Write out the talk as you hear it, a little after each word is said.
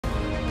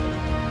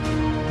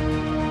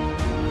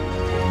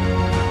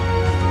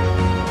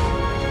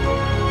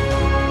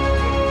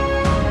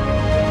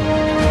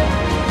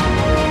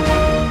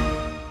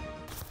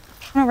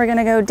We're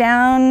gonna go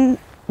down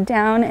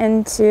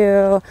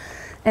into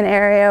an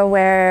area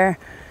where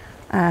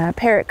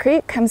Parrot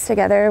Creek comes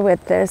together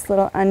with this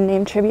little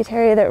unnamed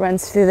tributary that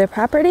runs through the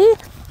property.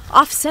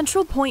 Off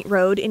Central Point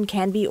Road in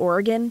Canby,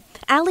 Oregon,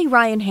 Allie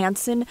Ryan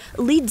Hansen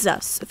leads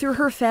us through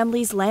her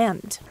family's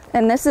land.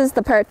 And this is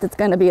the part that's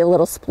going to be a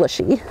little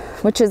splishy,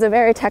 which is a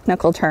very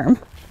technical term.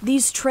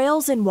 These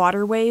trails and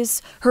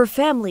waterways her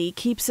family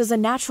keeps as a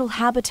natural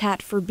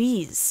habitat for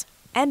bees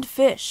and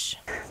fish.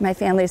 My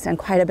family's done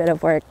quite a bit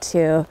of work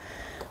to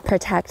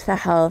protect the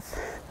health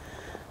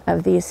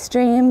of these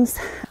streams.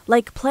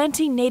 Like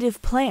planting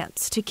native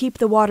plants to keep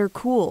the water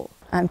cool.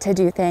 To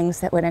do things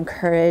that would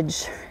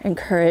encourage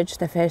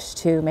the fish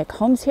to make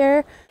homes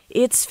here.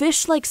 It's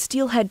fish like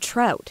steelhead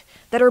trout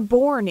that are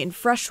born in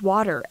fresh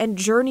water and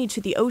journey to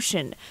the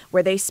ocean,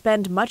 where they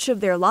spend much of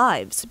their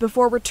lives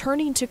before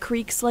returning to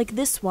creeks like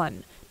this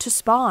one to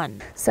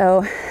spawn.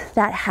 So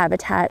that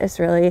habitat is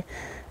really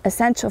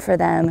essential for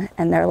them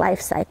and their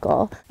life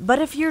cycle. But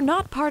if you're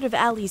not part of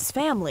Allie's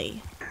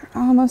family...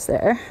 Almost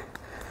there.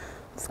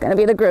 It's gonna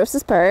be the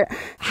grossest part.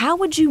 How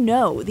would you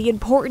know the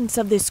importance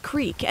of this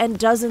creek and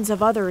dozens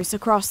of others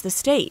across the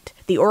state?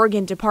 The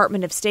Oregon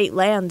Department of State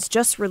Lands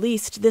just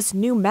released this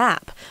new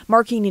map,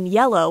 marking in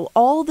yellow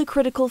all the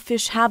critical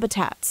fish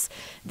habitats.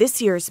 This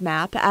year's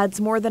map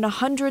adds more than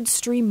 100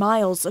 stream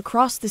miles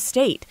across the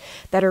state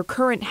that are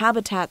current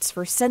habitats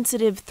for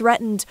sensitive,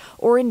 threatened,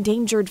 or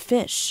endangered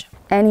fish.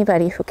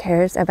 Anybody who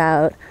cares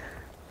about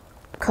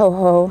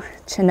coho,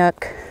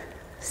 chinook,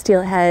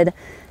 steelhead,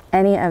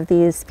 any of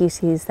these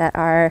species that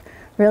are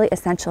really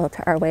essential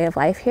to our way of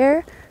life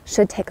here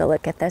should take a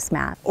look at this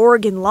map.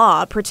 Oregon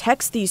law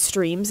protects these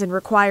streams and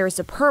requires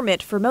a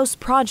permit for most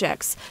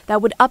projects that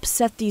would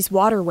upset these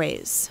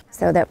waterways.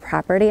 So that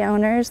property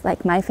owners,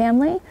 like my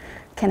family,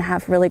 can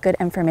have really good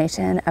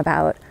information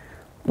about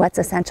what's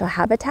essential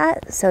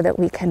habitat so that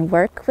we can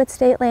work with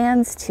state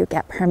lands to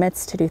get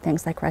permits to do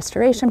things like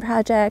restoration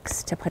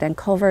projects, to put in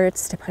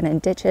culverts, to put in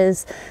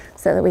ditches,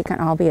 so that we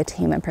can all be a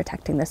team in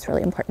protecting this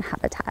really important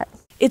habitat.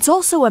 It's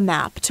also a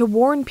map to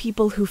warn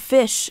people who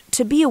fish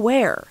to be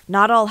aware.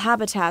 Not all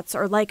habitats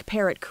are like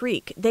Parrot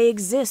Creek. They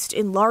exist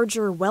in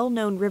larger,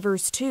 well-known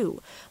rivers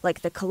too, like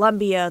the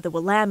Columbia, the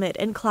Willamette,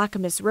 and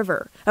Clackamas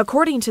River.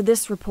 According to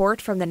this report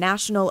from the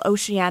National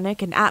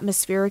Oceanic and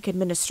Atmospheric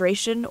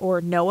Administration,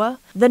 or NOAA,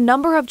 the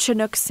number of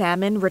Chinook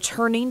salmon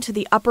returning to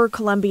the upper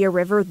Columbia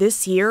River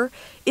this year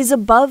is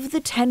above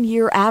the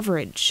 10-year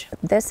average.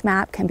 This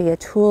map can be a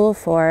tool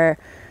for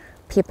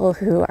people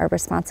who are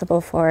responsible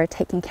for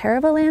taking care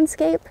of a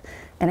landscape,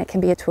 and it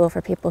can be a tool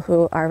for people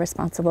who are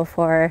responsible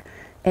for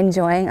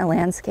enjoying a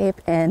landscape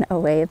in a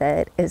way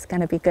that is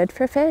going to be good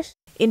for fish.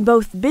 In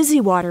both busy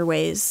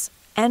waterways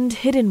and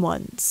hidden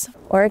ones.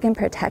 Oregon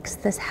protects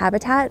this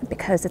habitat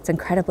because it's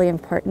incredibly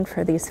important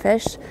for these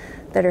fish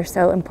that are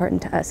so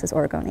important to us as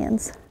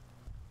Oregonians.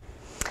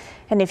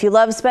 And if you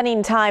love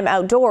spending time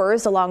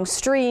outdoors along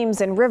streams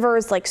and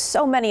rivers like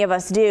so many of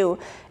us do,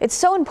 it's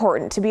so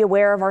important to be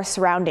aware of our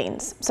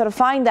surroundings. So to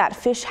find that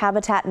fish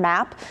habitat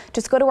map,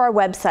 just go to our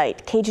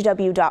website,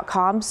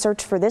 kgw.com,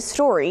 search for this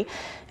story,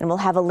 and we'll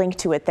have a link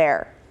to it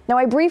there. Now,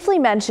 I briefly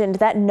mentioned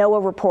that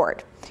NOAA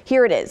report.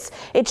 Here it is.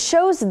 It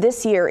shows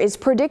this year is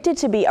predicted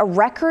to be a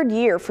record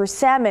year for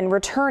salmon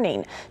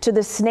returning to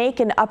the Snake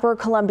and Upper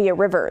Columbia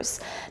rivers.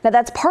 Now,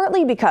 that's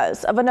partly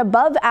because of an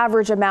above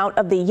average amount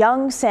of the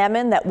young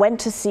salmon that went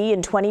to sea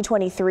in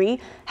 2023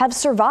 have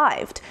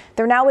survived.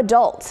 They're now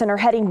adults and are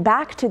heading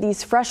back to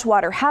these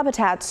freshwater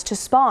habitats to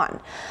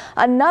spawn.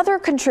 Another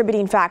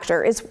contributing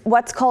factor is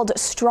what's called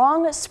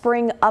strong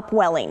spring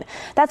upwelling.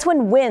 That's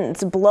when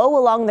winds blow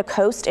along the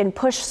coast and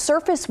push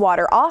surface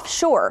water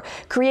offshore,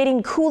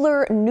 creating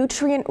cooler,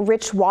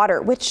 nutrient-rich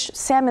water, which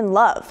salmon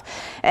love.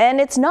 And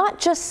it's not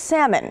just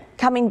salmon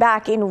coming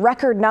back in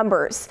record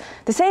numbers.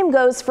 The same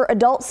goes for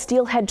adult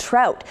steelhead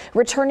trout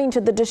returning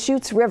to the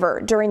Deschutes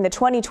River during the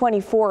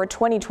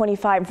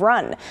 2024-2025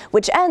 run,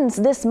 which ends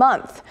this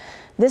month.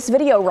 This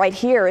video right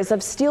here is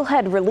of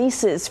steelhead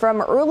releases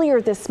from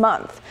earlier this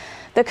month.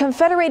 The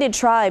Confederated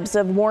Tribes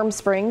of Warm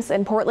Springs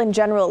and Portland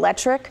General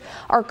Electric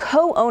are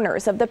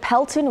co-owners of the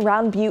Pelton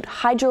Round Butte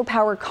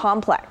Hydropower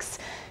Complex.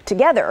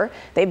 Together,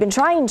 they've been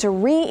trying to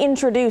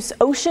reintroduce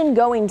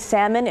ocean-going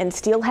salmon and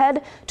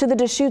steelhead to the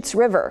Deschutes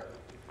River.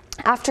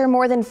 After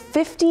more than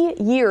 50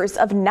 years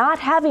of not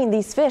having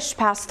these fish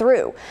pass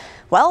through,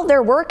 well,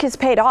 their work has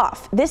paid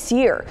off. This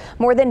year,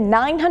 more than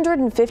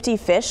 950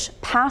 fish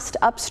passed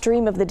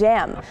upstream of the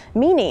dam,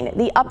 meaning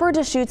the upper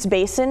Deschutes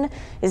Basin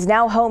is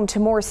now home to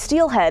more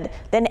steelhead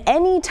than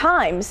any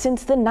time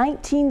since the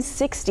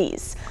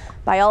 1960s.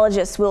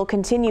 Biologists will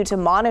continue to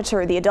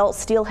monitor the adult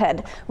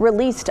steelhead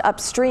released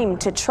upstream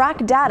to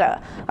track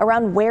data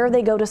around where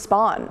they go to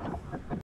spawn.